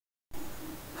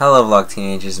Hello Vlog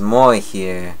Teenagers, Moy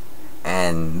here,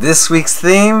 and this week's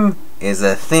theme is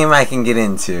a theme I can get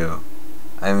into.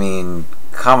 I mean,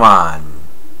 come on.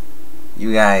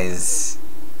 You guys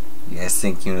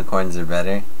think unicorns are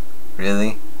better?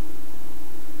 Really?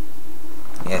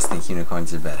 You guys think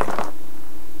unicorns are better?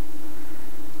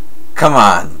 Come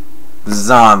on.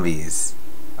 Zombies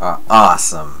are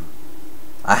awesome.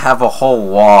 I have a whole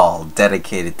wall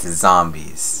dedicated to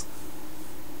zombies.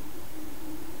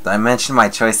 Did I mention my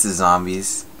choice of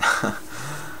zombies?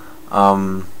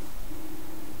 So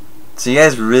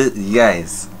you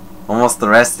guys, almost the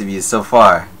rest of you so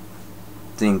far,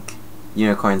 think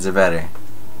unicorns are better.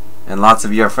 And lots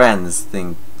of your friends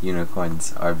think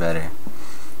unicorns are better.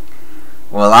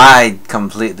 Well, I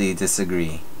completely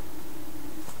disagree.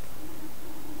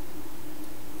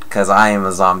 Because I am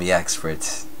a zombie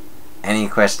expert. Any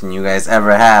question you guys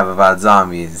ever have about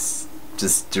zombies,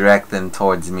 just direct them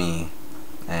towards me,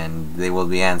 and they will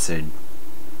be answered.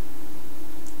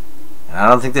 And I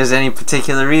don't think there's any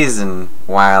particular reason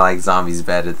why I like zombies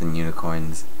better than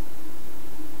unicorns.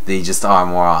 They just are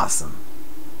more awesome.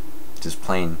 Just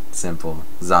plain simple.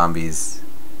 Zombies,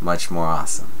 much more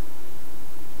awesome.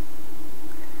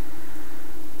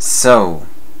 So,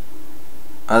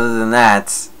 other than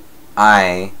that,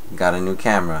 I got a new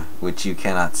camera, which you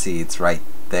cannot see. It's right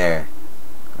there.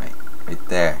 Right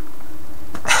there.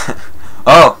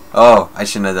 Oh, I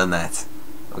shouldn't have done that.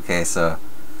 Okay, so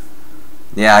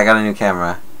yeah, I got a new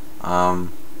camera.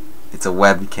 It's a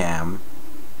webcam.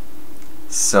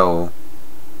 So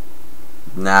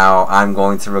now I'm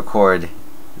going to record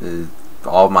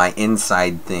all my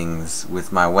inside things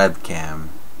with my webcam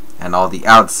and all the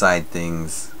outside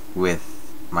things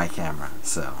with my camera.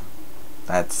 So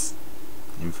that's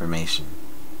information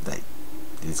that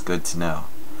is good to know.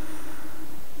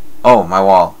 Oh, my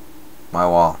wall.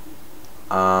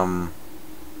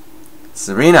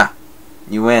 Serena,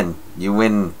 you win.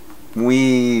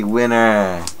 We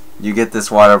winner. You get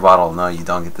this water bottle. No, you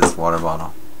don't get this water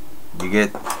bottle. You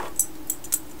get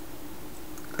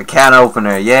a can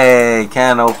opener. Yay,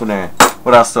 can opener.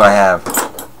 What else do I have?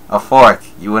 A fork.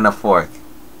 You win a fork.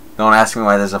 Don't ask me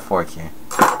why there's a fork here.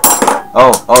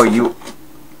 Oh, you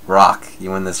rock.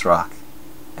 You win this rock.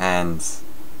 And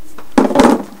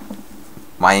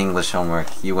my English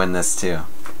homework. You win this too.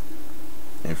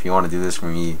 And if you want to do this for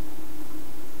me,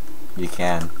 you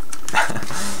can.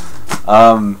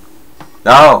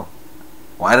 No!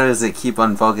 Why does it keep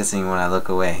unfocusing when I look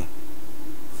away?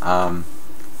 Yeah,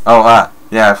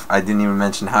 I didn't even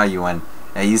mention how you win.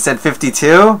 Hey, you said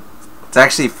 52? It's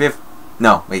actually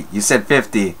no, wait, you said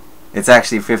 50. It's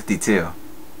actually 52.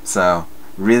 So,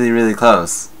 really, really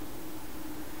close.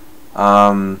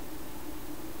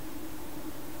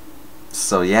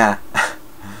 So yeah.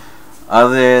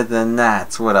 Other than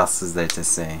that, what else is there to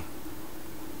say?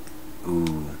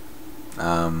 Ooh.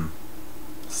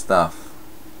 Stuff.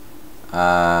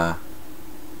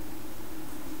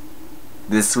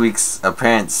 This week's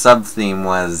apparent sub-theme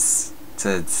was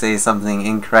to say something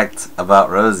incorrect about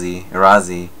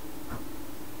Razi,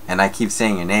 and I keep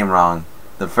saying your name wrong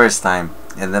the first time,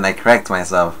 and then I correct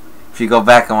myself. If you go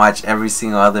back and watch every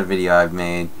single other video I've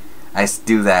made, I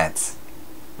do that.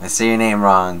 I say your name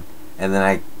wrong, and then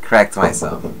I correct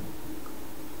myself.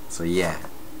 So yeah.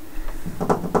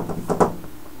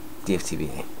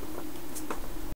 DFTBA.